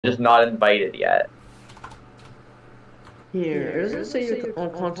just not invited yet. Here, it doesn't say you're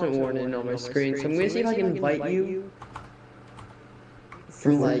on content warning on my screen, so I'm gonna see if I can invite you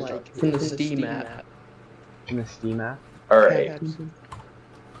from from the Steam app. From the Steam app? Alright.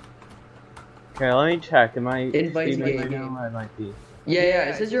 Okay, let me check. Am I Invite streaming game. right now? I might be. Yeah,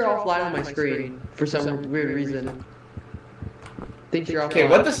 it says you're offline on my screen for some weird reason. Thinks you're offline. Okay,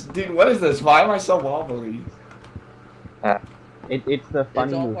 what is this? Why am I so wobbly? It's the fun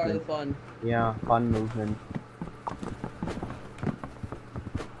It's all movement. part of the fun. Yeah, fun movement.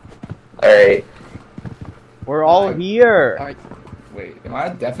 Alright. We're all here! Alright. Wait, am I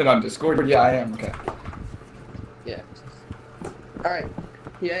deafened on Discord? Yeah, I am. Okay. Yeah. Alright.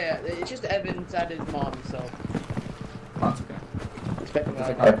 Yeah, it's just Evan inside his mom, so. That's okay. Expect him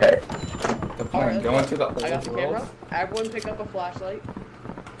out. Okay. The point. Go into the I got the old camera. world. Everyone pick up a flashlight.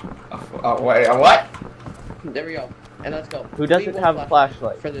 Oh, wait, what? There we go. And let's go. Who doesn't have a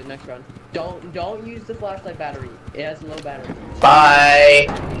flashlight? For the next round. Don't use the flashlight battery. It has low battery. Bye!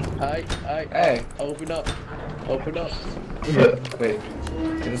 Alright. Hey. Open up. Open up. Wait.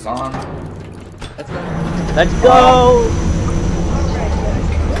 Is this on? Let's go. Let's go!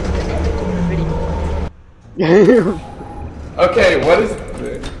 Okay, what is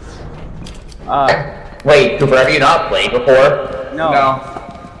this? Wait, Cooper, have you not played before? No.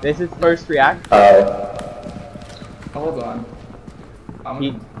 No. This is first react. Oh. Hold on.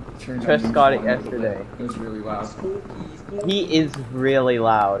 He Turn just down got it the volume a little yesterday. bit. It was really loud. He is really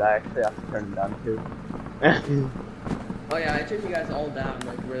loud. I actually have to turn him down too. Oh yeah, I turned you guys all down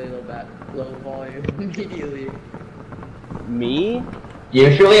like really low volume immediately. Me?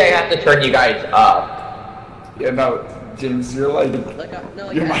 Usually I have to turn you guys up. Yeah, no, James, you're like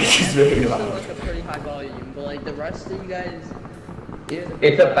your mic is really still loud. like a pretty high volume, but like the rest of you guys,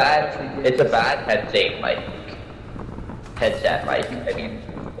 It's a bad headset mic, I mean.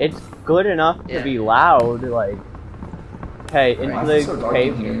 It's good enough to Yeah. be loud, like. Hey, into Why is it so the dark in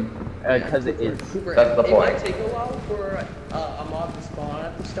cave, here? because it is. Cooper, That's the it point. might take a while for a mob to spawn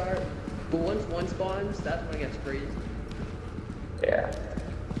at the start, but once one spawns, that's when it gets crazy. Yeah.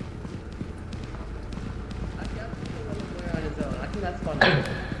 I got people going on his own. I think that's fun.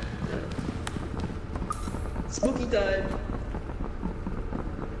 Spooky time.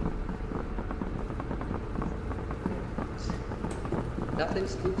 Nothing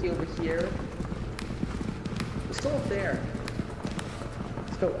spooky over here. It's still up there.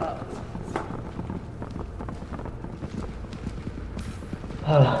 Let's go up.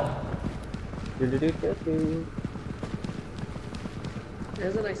 Do-do-do-do-do.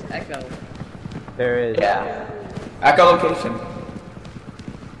 There's a nice echo. There is. Yeah. Echolocation.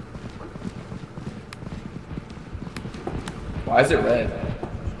 Why is it red?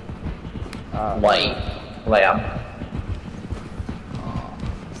 White. Lamb.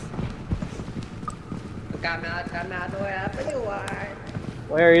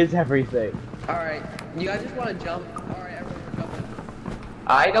 Where is everything? Alright, you guys just want to jump? Alright, everyone, we're jumping.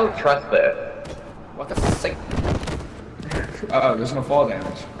 I don't trust this. What the sick? Uh-oh, there's no fall damage.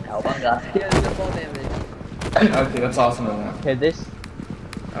 Oh my god. Yeah, there's no fall damage. Okay, that's awesome to know. Okay, this.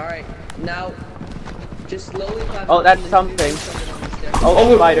 Alright, now, just slowly climb Oh, up that's and something. do something on the stairs.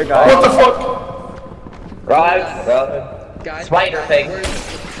 Oh, spider guy. What the fuck? Run. Guys, Spider thing.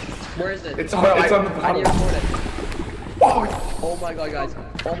 Where is it? It's on the I need to bottom. record it. Oh, Oh my god, guys.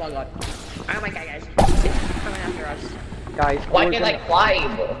 Oh my god. Oh my god, guys. It's coming after us. Guys, Why we're can't I gonna-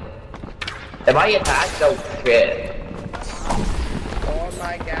 climb? Am I attacked? Oh shit. Oh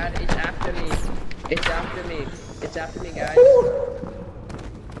my god, it's after me. It's after me. It's after me, guys.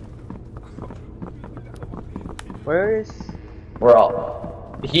 Where is? We're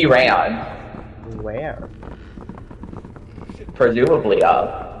all. He ran. Where? Presumably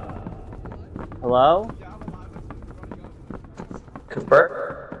up. Hello?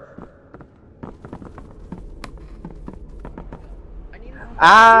 Cooper? I need help.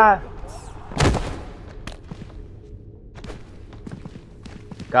 Ah!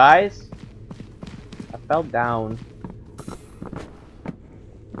 Guys? I fell down.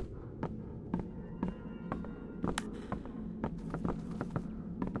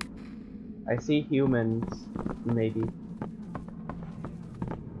 I see humans, maybe.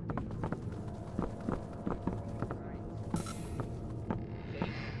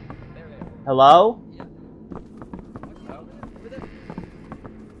 Hello?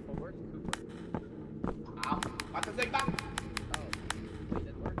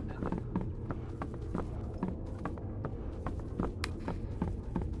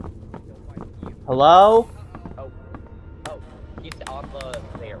 Hello? Oh, he's on the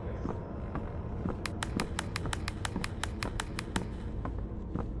stairs.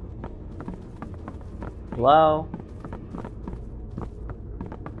 Hello?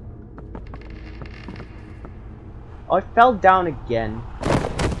 Oh, I fell down again.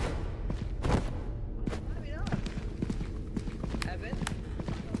 Evan?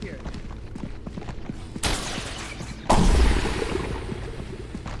 Here.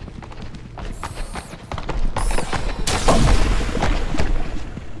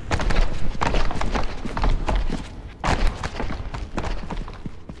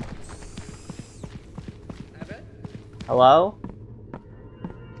 Evan? Hello?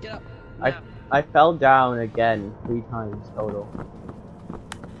 Get up. I fell down again 3 times total.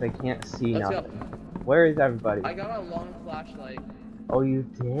 I can't see Let's nothing. go. Where is everybody? I got a long flashlight. Oh, you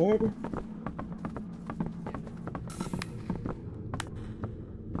did?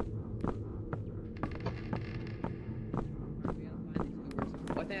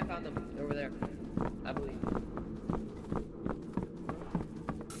 I think I found them. They're over there. I believe.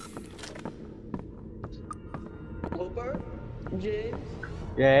 Cooper? James?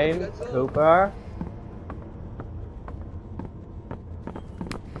 James? Cooper?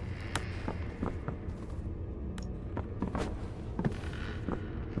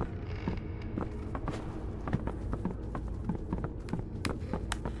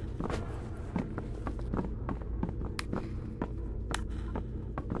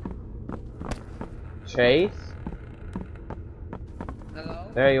 Chase? Hello?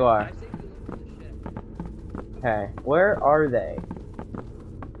 There you are. I think you look for the ship. Okay, where are they?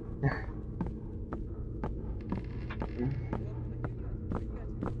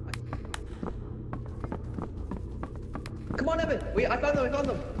 Come on, Evan! Wait, I found them, I found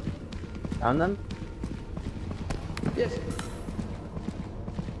them! Found them? Yes.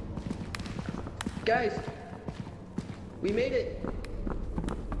 Guys! We made it!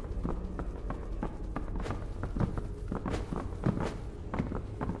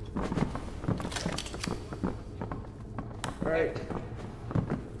 Alright.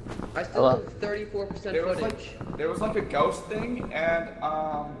 I still Hello? have 34% There was footage. there was like a ghost thing, and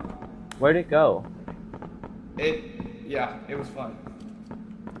Where'd it go? it was fun.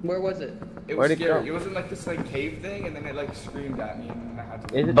 Where was it? It Where'd was it scary. go? It was in like this like cave thing, and then it like screamed at me, and I had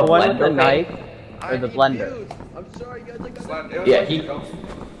to. Is it The the one with the blender knife? thing? Or the I'm blender? confused. I'm sorry, guys. I got It was Yeah, like he- a ghost.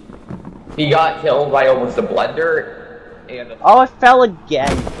 He got killed by almost a blender, and Oh, I fell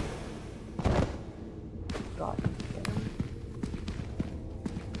again! God damn.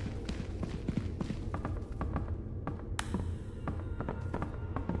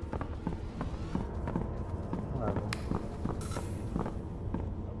 Horrible.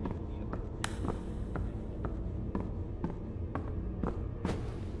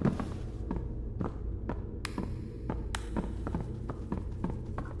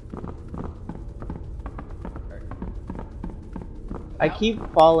 I keep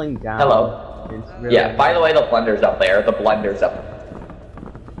falling down. Hello. It's really yeah. By the way, the blender's up there. The blender's up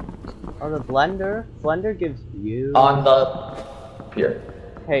Oh, the blender? Blender gives views. on the here.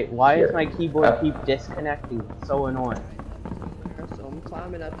 Hey, why Here. does my keyboard Oh. keep disconnecting? It's so annoying. So I'm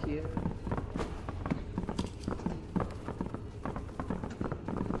climbing up here.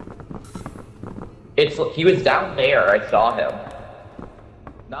 He was down there. I saw him.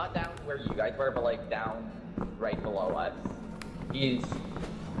 Not down where you guys were, but like down right below us. He's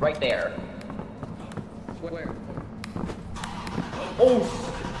right there. Where? Oh.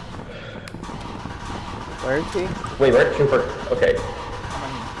 Where is he? Wait, where's Cooper? Okay.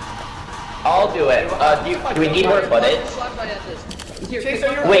 I'll do it. Do we need more footage? Flashlight at this. Here, Chase, take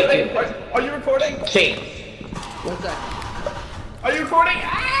are you my- Wait, recording? dude. Are you recording? Chase. One sec. Are you recording?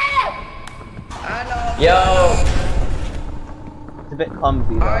 Ah! I know. Yo. It's a bit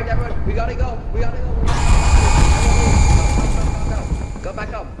clumsy though. Alright, everyone, we gotta go. We gotta go. Go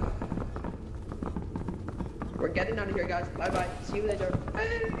back up. We're getting out of here, guys. Bye bye. See you later.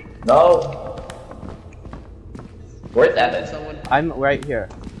 Hey. No. Where's Evan? Someone. I'm right here.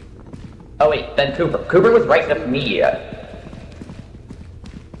 Oh wait, then Cooper. Cooper was right with me. Alright,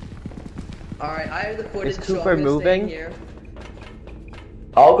 I have the footage. Is so Cooper I'm gonna stay moving? Here.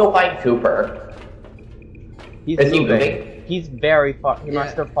 I'll go find Cooper. He's Is he moving. moving? He's very far. He Yeah.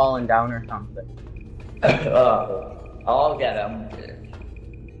 must have fallen down or something. I'll get him.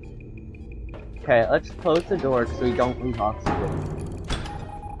 Okay, let's close the door so we don't lose oxygen.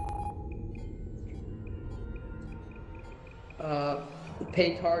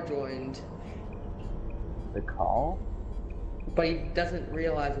 Paycar joined, The call? but he doesn't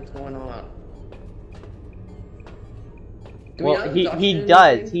realize what's going on. Do we Well, not have he oxygen in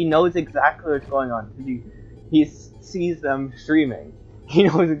does. this He knows exactly what's going on. He sees them streaming. He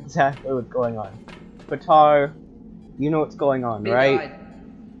knows exactly what's going on. Batar, you know what's going on, thing? He right? died.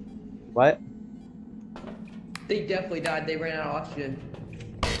 What? They definitely died. They ran out of oxygen.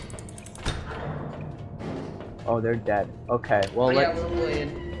 Oh, they're dead. Okay, well Oh, yeah, let's. we're playing.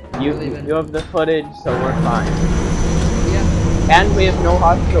 You We're leaving. you have the footage, so we're fine. Yeah. And we have no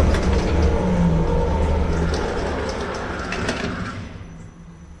hospital.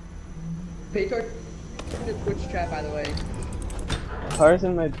 Pay attention to Twitch chat, by the way. Cars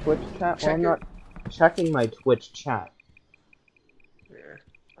in my Twitch chat? Well, Check I'm your- not checking my Twitch chat. Yeah.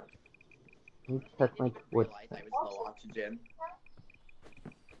 Let me check my Twitch Realized I chat. was low oxygen.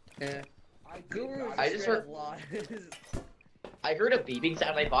 Yeah. Guru I just heard- lies. I heard a beeping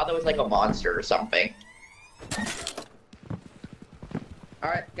sound. I thought that was like a monster or something.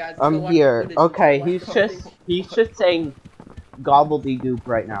 Alright, guys. let's go I'm watch here. the footage. Okay, Let's he's just saying gobbledygook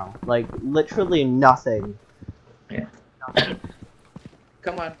right now. Like literally nothing.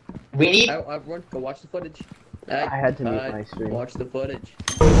 Come on. We need. Everyone, go watch the footage. I had to mute my stream. Watch the footage.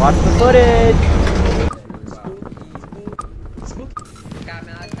 Watch the footage. Spooky.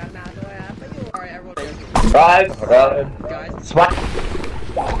 Alright, everyone. Run. Guys. Swat. Oh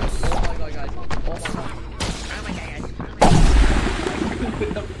my god, guys. Oh my god.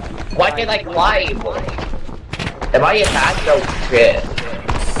 Why can't I climb? Am I attached? Oh shit.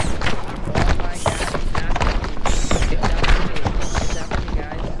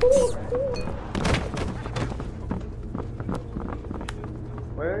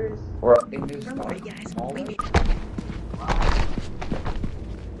 Where is? In this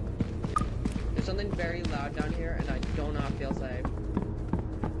There's something very loud down here, and I do not feel safe.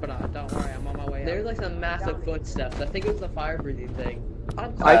 But don't worry, I'm on my way. There's like some massive footsteps. I think it was the fire breathing thing.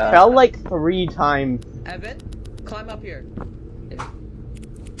 I fell like 3 times. Evan, climb up here.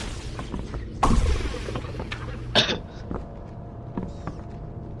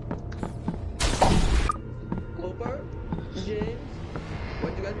 Cooper, James,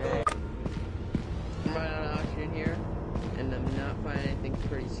 where'd you guys go? I'm running out of oxygen here, and I'm not finding anything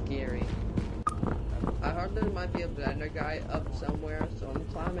pretty scary. I heard there might be a blender guy up somewhere, so I'm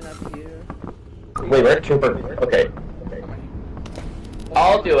climbing up here. Wait, where's Trooper? Okay.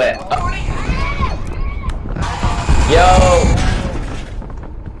 I'll do it. Yo.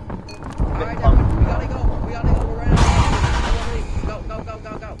 Alright, everyone, we gotta go. We gotta go. We're running out of oxygen.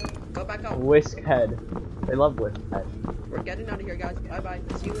 Go. Go back up. Whiskhead. They love Whiskhead. We're getting out of here, guys. Bye bye.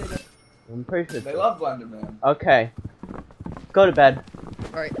 See you later. I'm pretty They sure. love Blender Man. Okay. Go to bed.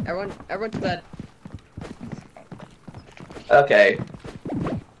 Alright, everyone to bed. Okay.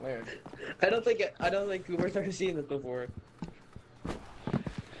 Where? I don't think Cooper's ever seen this before.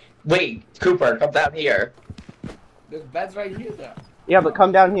 Wait, Cooper, come down here. There's beds right here, though. Yeah, but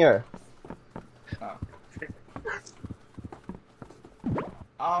come down here.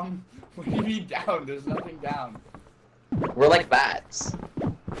 What do you mean down? There's nothing down. We're like bats.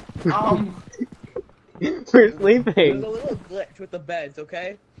 We're There's sleeping. a little glitch with the beds,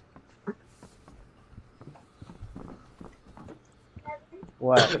 okay?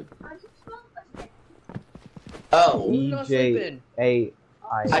 What? Oh, Who's not sleeping? EJAI.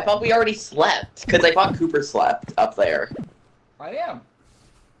 I thought we already slept, because I thought Cooper slept up there. I am.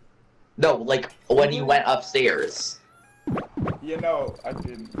 No, like, when you went upstairs. You know, I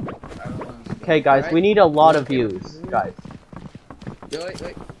didn't. I don't understand. Okay, guys, Alright. we need a lot of views, guys. Yo,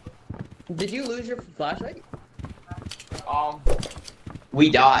 wait. Did you lose your flashlight? We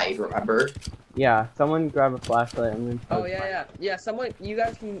died, remember? Yeah, someone grab a flashlight and then. Oh yeah. Someone, you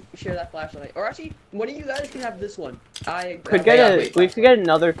guys can share that flashlight, or actually, one of you guys can have this one. Could Okay, get wait. we could get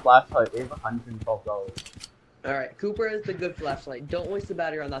another flashlight. We have $112. All right, Cooper is the good flashlight. Don't waste the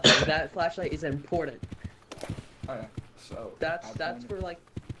battery on that thing. That flashlight is important. Oh, yeah. So. That's for like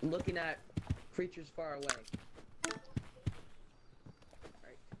looking at creatures far away.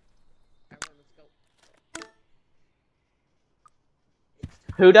 Alright. Everyone, let's go.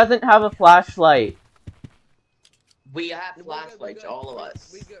 Who doesn't have a flashlight? We have We're good, flashlights, all of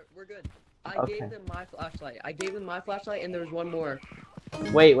us. We're good. I Okay. gave them my flashlight. And there was one more.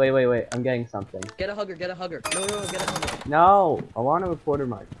 Wait. I'm getting something. Get a hugger. No, get a hugger. No, I want a reporter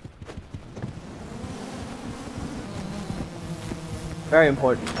mic. Very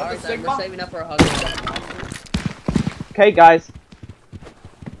important. Alright, then, Sigma? we're saving up for a hugger. Okay, guys.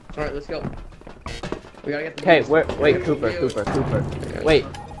 Alright, let's go. We gotta get the Okay, views. wait, We gotta Cooper. get the views.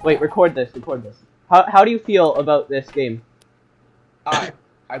 Wait, record this. How do you feel about this game? I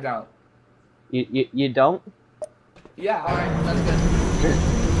don't. You don't? Yeah. Alright, that's good.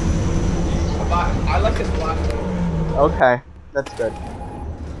 I like this flashlight. Okay, that's good.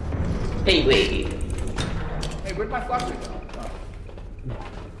 Hey, wait. Hey, where'd my flashlight go?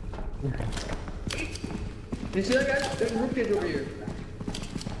 You see that, guys? There's a roof cage over here.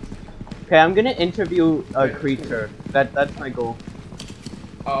 Okay, I'm gonna interview a creature. That's my goal.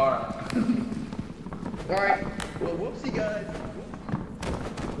 Alright. Alright. Well, whoopsie, guys.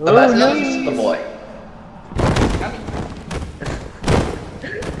 Oh, That's no. the boy.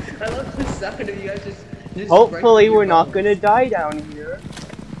 I love the sound of you guys just Hopefully breaking we're your not bones. gonna die down here.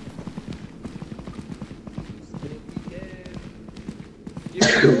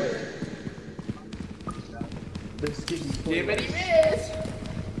 Skibbity miss!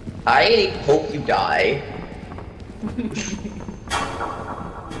 I hope you die.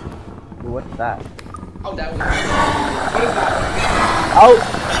 What's that? Oh, That was what is that? Oh!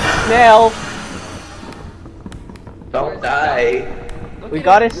 Snail! Don't die. Look We at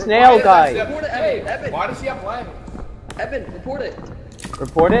got it. a snail Why guy. does Report it, Hey, Evan. why does he have legs? Evan, report it.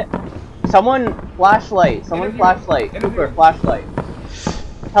 Report it? Someone flashlight. Someone Interview. flashlight. Interview. Cooper, flashlight.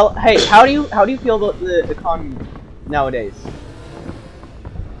 Hey, how do you feel about the economy nowadays?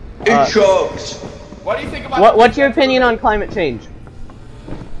 It chokes. What do you think about What's your opinion on climate change?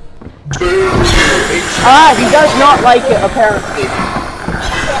 Ah, he does not like it apparently.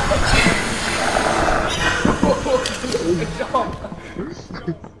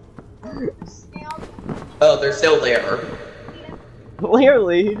 Oh, they're still there.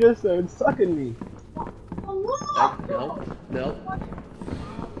 Clearly, he just started sucking me. No.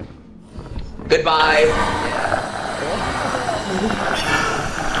 Goodbye.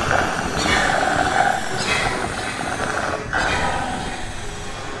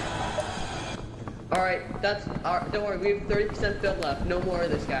 Alright, that's alright, don't worry, we have 30% build left. No more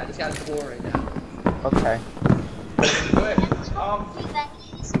of this guy. This guy's boring now. Okay. Good. How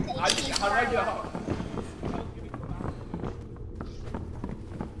do I get out?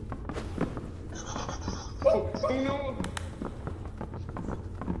 Oh no!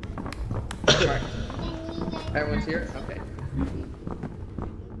 Alright. Everyone's here? Okay.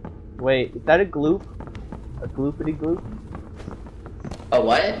 Wait, is that a gloop? A gloopity gloop? A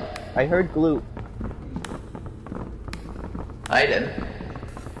what? I heard gloop. I didn't.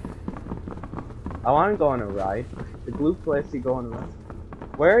 I want to go on a ride. The gloop lets you go on a ride.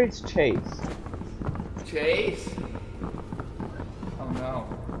 Where is Chase? Chase? Oh no.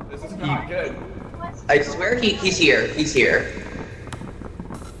 This is not good. I swear he's here. He's here.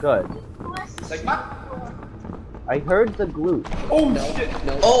 Good. Sigma? I heard the gloop. Oh No, shit!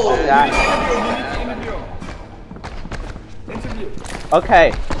 no. Oh, Interview.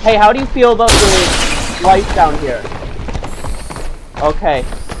 Okay. Hey, how do you feel about the lights down here? Okay.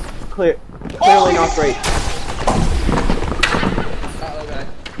 Clearly not great. Oh, okay.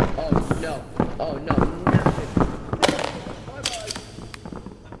 Oh, no. Oh, no.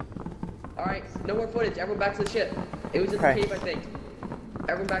 Alright, no more footage. Everyone back to the ship. It was in the Okay. cave, I think.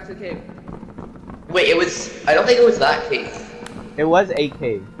 Everyone back to the cave. Wait, it was. I don't think it was that case. It was a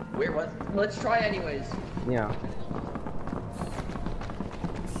cave. Where was? Let's try anyways. Yeah.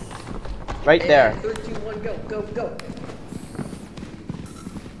 Right there. 3, 2, 1, go, go, go.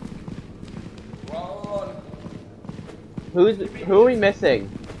 Run. Who are we missing?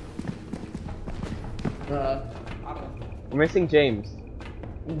 I don't know. We're missing James.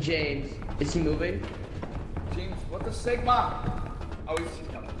 James. Is he moving? James, what the Sigma? Oh, he's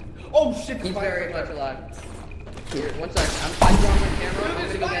coming. Oh shit! He's spider. very much alive. Here, one second. I'm drawing my camera. I'm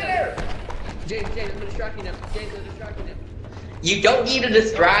Dude, gonna go get spider! him. James, I'm distracting him. James, I'm distracting him. You don't need to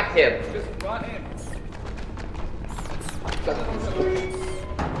distract him. Just run in.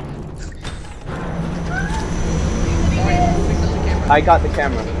 Alright, moving on the camera. I got the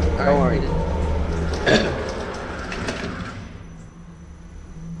camera. Alright, Don't worry. read it.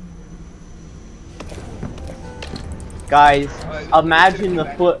 Guys, imagine the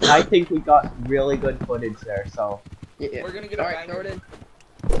foot. I think we got really good footage there, so. Yeah. We're gonna get a Alright, banger. throw it in.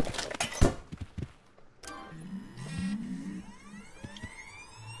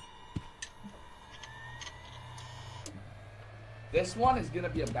 This one is gonna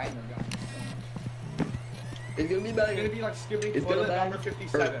be a banger, guys. It's gonna be It's better. gonna be like skipping It's gonna toilet bang. number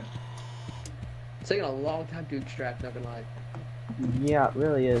 57. It's taking a long time to extract, not gonna lie. Yeah, it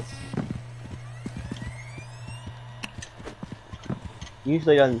really is.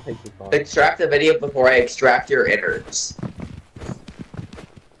 Usually doesn't take too long. Extract the video before I extract your innards.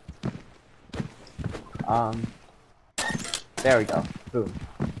 There we go. Boom.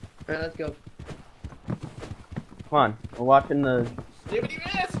 Alright, let's go. Come on, we're watching the. Skibbity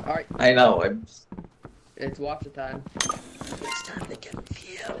miss! Alright, I know. I'm. it's watch the time. It's time to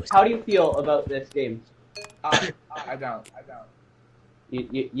confuse. How do you feel about this game? I don't.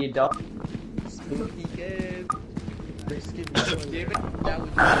 You don't? Spooky game. Give it. That was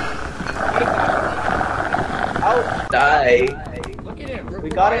Oh! Die. Look at We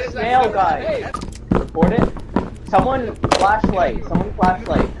got a snail, guys. Report it. Someone flashlight. Someone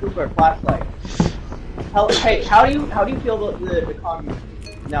flashlight. Cooper, flashlight. Hey, how do you feel about the economy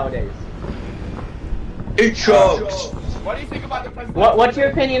nowadays? It chokes. What do you think about the president? What's your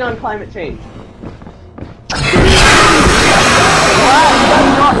opinion on climate change? He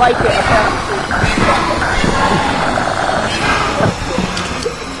does not like it, apparently.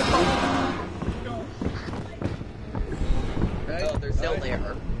 Oh, they're still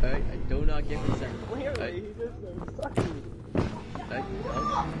there. I do not give consent. Clearly, he just sucking.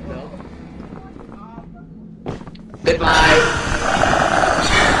 No. Goodbye.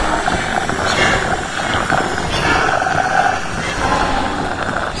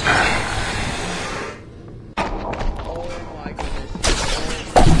 Oh my goodness.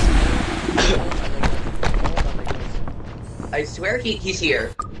 I swear he's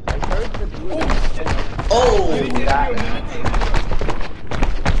here. I heard the blue. Oh,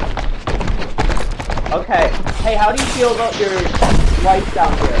 Okay. Hey, how do you feel about your lights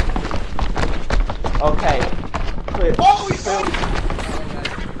down here? Okay. Clear. Oh, he's Clear.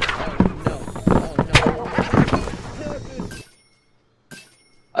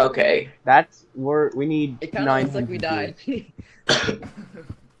 okay. That's we need It kind of 900 looks like we died.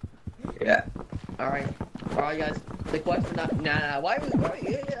 Yeah. Alright, guys. The quest for not. Nah. Why was?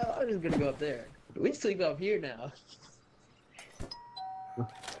 Yeah, I was gonna go up there. We sleep up here now.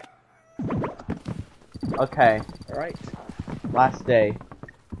 Okay. Alright. Last day.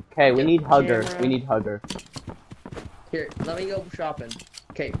 Okay, we Get need Hugger. camera. We need Hugger. Here, let me go shopping.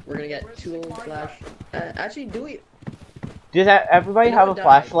 Okay, we're gonna get tool flash. Actually, do we? Does everybody You have a know what died?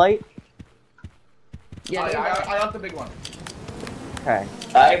 flashlight? Yeah. I got the big one. Okay.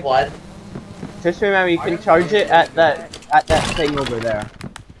 I won. Just remember, you can charge it at that thing over there.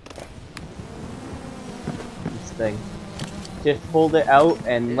 This thing. Just hold it out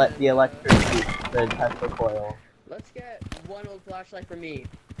and let the electricity, the Tesla coil. Let's get one old flashlight for me.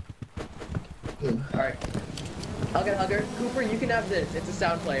 Alright. I'll get Hugger. Cooper, you can have this. It's a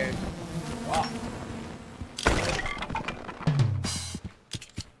sound player. Wow.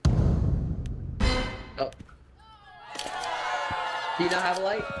 Oh. Do you not have a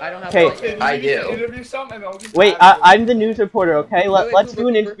light? I don't have Okay. a light. I do. Interview some and I'll just Wait, add it. I'm the news reporter, okay? Wait, Let's Cooper, do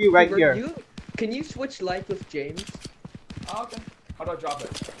an Cooper, interview right Cooper, here. Can you switch lights with James? Oh, okay. How do I drop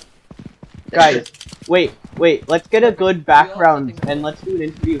it? Guys, wait, let's get a good background something- and let's do an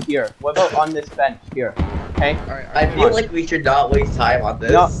interview here. What about on this bench here? Okay? Alright, I feel like we should not waste time on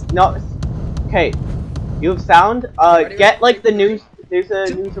this. No. Okay. You have sound? Ready, Get like the ready? news. There's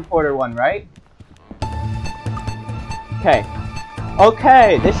a news reporter one, right? Okay.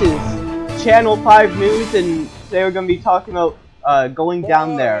 Okay, this is Channel 5 News, and they're gonna be talking about going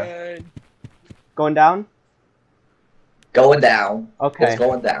down there. Going down? Going down. Okay. It's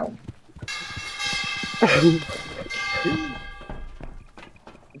going down.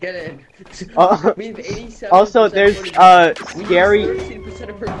 Get in. Uh, We have 87%. Also, there's scary. 13%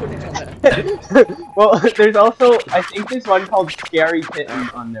 of her footage. Well, there's also I think there's one called Scary Kitten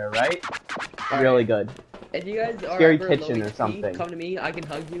on there, right? Really good. If you guys are Scary ever Kitchen low or HP, something. come to me. I can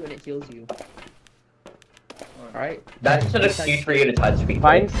hug you and it heals you. Alright. That's an excuse for you to touch me.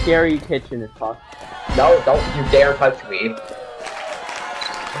 Find Scary Kitchen if possible. No, don't you dare touch me.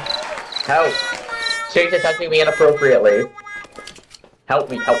 Help. Chase is touching me inappropriately. Help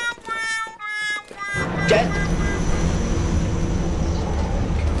me, help. Get.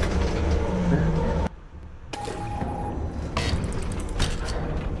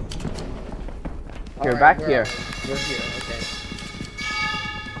 You're Alright, back we're here. up. We're here, okay.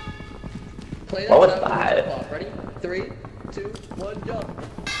 Play What was sound when we that? jump off. Ready? 3, 2, 1, jump.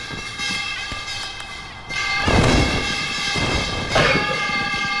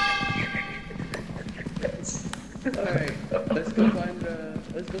 Alright, let's go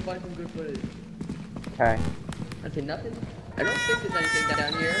find some good footage. Okay. Okay, nothing. I don't think there's anything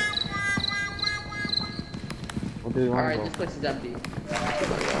down here. We'll do one. Alright, this place is empty.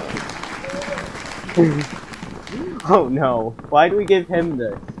 Oh no. Why do we give him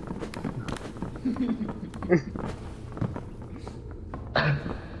this?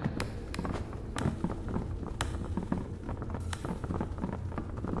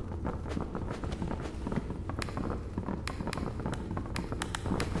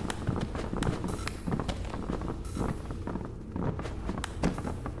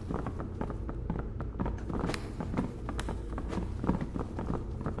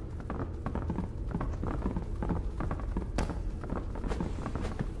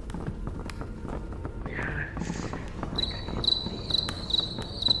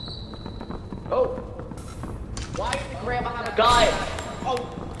 Oh! Why did Grandma have a gun?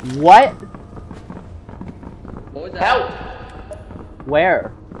 What? What was that? Help!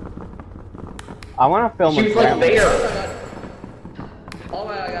 Where? I want to film She a was like camera. there. Oh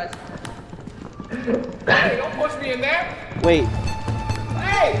my god, guys. Hey, don't push me in there. Wait.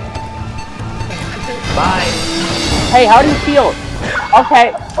 Hey! Bye. Hey, how do you feel?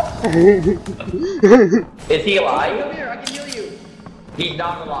 Okay. Is he alive? Come here, I can heal you. He's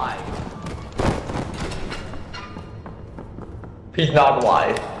not alive. He's not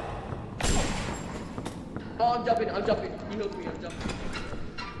alive. Oh, I'm jumping. He hooked me, I'm jumping.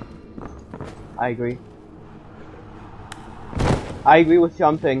 I agree. I agree with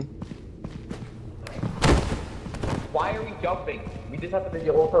jumping. Why are we jumping? We just have to be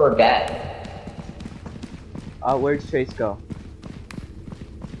able to again. Where'd Chase go?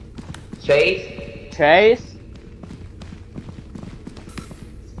 Chase? Chase?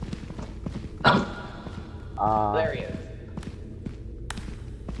 There he is.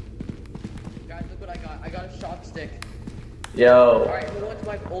 Guys, look what I got. I got a shock stick. Yo. Alright, who wants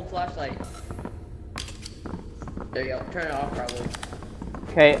my old flashlight? There you go. Turn it off, probably.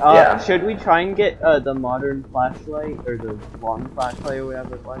 Okay, Yeah. should we try and get, the modern flashlight, or the long flashlight, or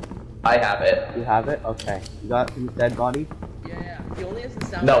whatever it was? I have it. You have it? Okay. You got it from the dead body? Yeah. He only has the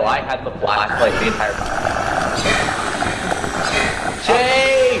sound. No, I had the flashlight the entire time.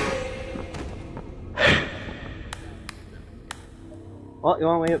 Chase! Well, you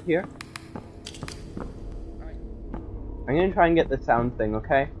wanna wait up here? Alright. I'm gonna try and get the sound thing,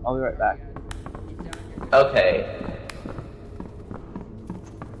 okay? I'll be right back. He's down here. Okay.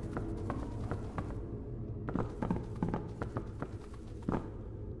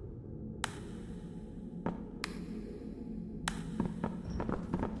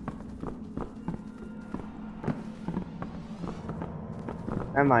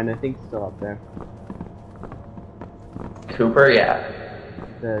 Never mind, I think it's still up there. Cooper, yeah.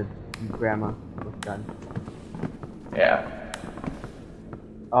 The grandma was done. Yeah.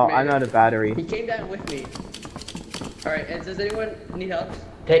 Oh, I'm out of battery. He came down with me. Alright, and does anyone need help?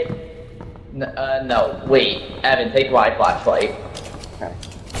 Take. No. Wait. Evan, take my flashlight. Okay.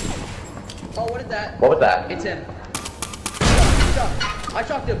 Oh, what is that? What was that? It's him. I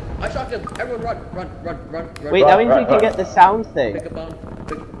shocked him. Everyone run. Wait, that means we Run. can get the sound thing. Pick a bone.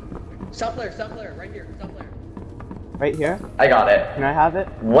 Sound player, right here. Sound player. Right here? I got it. Can I have it?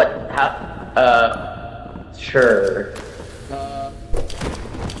 What? How? Sure.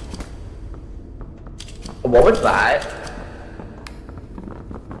 What was that?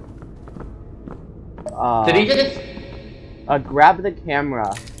 Did he just? Grab the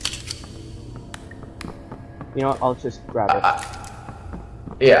camera. You know what? I'll just grab it.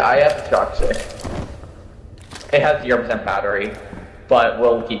 Yeah, I have the shock stick. It has 0% battery, but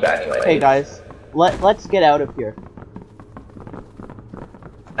we'll keep it anyway. Hey guys, let's get out of here.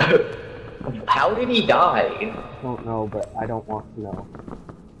 How did he die? Don't know, but I don't want to know.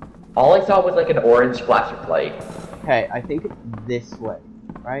 All I saw was like an orange flash of light. Okay, I think it's this way,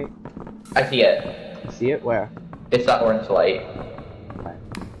 right? I see it. You see it? Where? It's that orange light. Okay.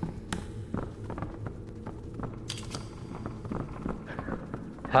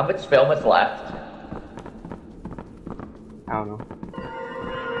 How much film is left? I don't know.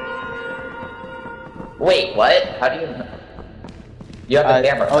 Wait, what? How do you? You have the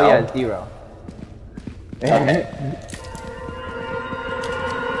camera. Oh no? yeah, 0. Okay.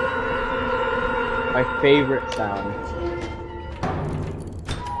 My favorite sound.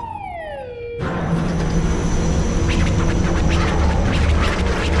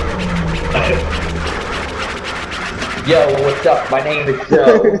 Yo, what's up? My name is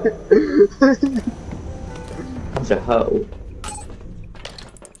Joe. I'm a hoe.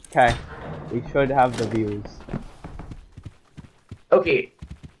 Okay, we should have the views. Okay,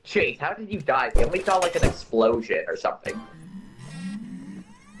 Chase, how did you die? We only saw like an explosion or something.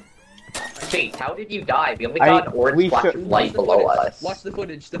 Chase, how did you die? We only saw an orange flash of light below us. Watch the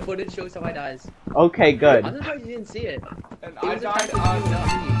footage. The footage shows how I dies. Okay, good. I'm surprised you didn't see it. And It I was died affecting on. you, not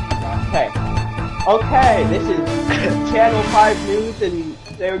me. Okay. Okay, this is Channel 5 News, and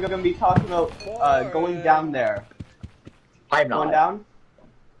they're going to be talking about going down there. I'm not.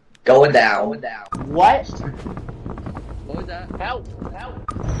 Going down? Going down. What? What was that? Help! Help!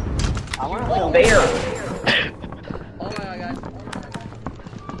 I want to Oh, film there! Oh my god, guys.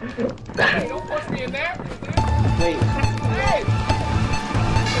 Hey, don't push me in there. Wait. Hey!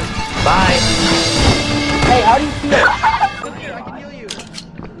 Bye! Hey, how do you feel? Come here, I can heal you.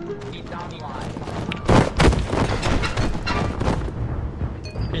 He's not alive.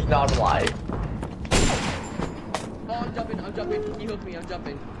 He's not alive. Oh, I'm jumping. He hooked me, I'm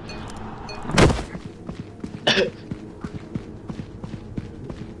jumping.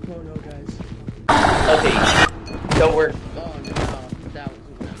 Oh no, guys. Okay. So we're. Oh no, that was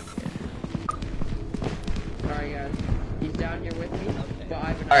not good. Alright, guys. He's down here with me. But I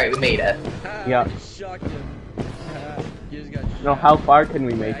have an Alright, we made it. Yeah. I just shocked him. You just got No, shot. how far can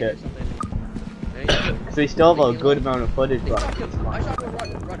we Yeah, make I it? did something. There you go. So we still have a good amount of footage Hey, left. shot him. I shot him.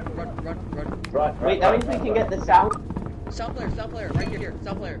 Run. Wait, that means we can get the sound. Sound player, right here,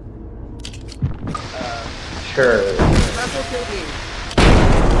 sound player. Sure. Purple kill me.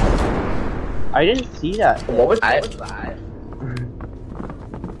 I didn't see that. What was that?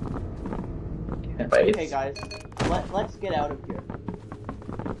 Okay, guys, let's get out of here.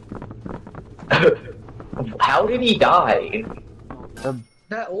 How did he die?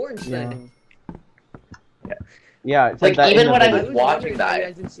 That orange Yeah. thing. Yeah, it's Like, that even in the when I video. was watching wondering that. how you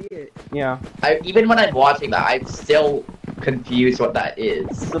guys didn't see it. Yeah, Even when I'm watching that, I'm still confused what that is.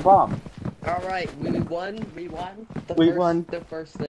 it's the bomb. Alright, we won. We won. The first thing.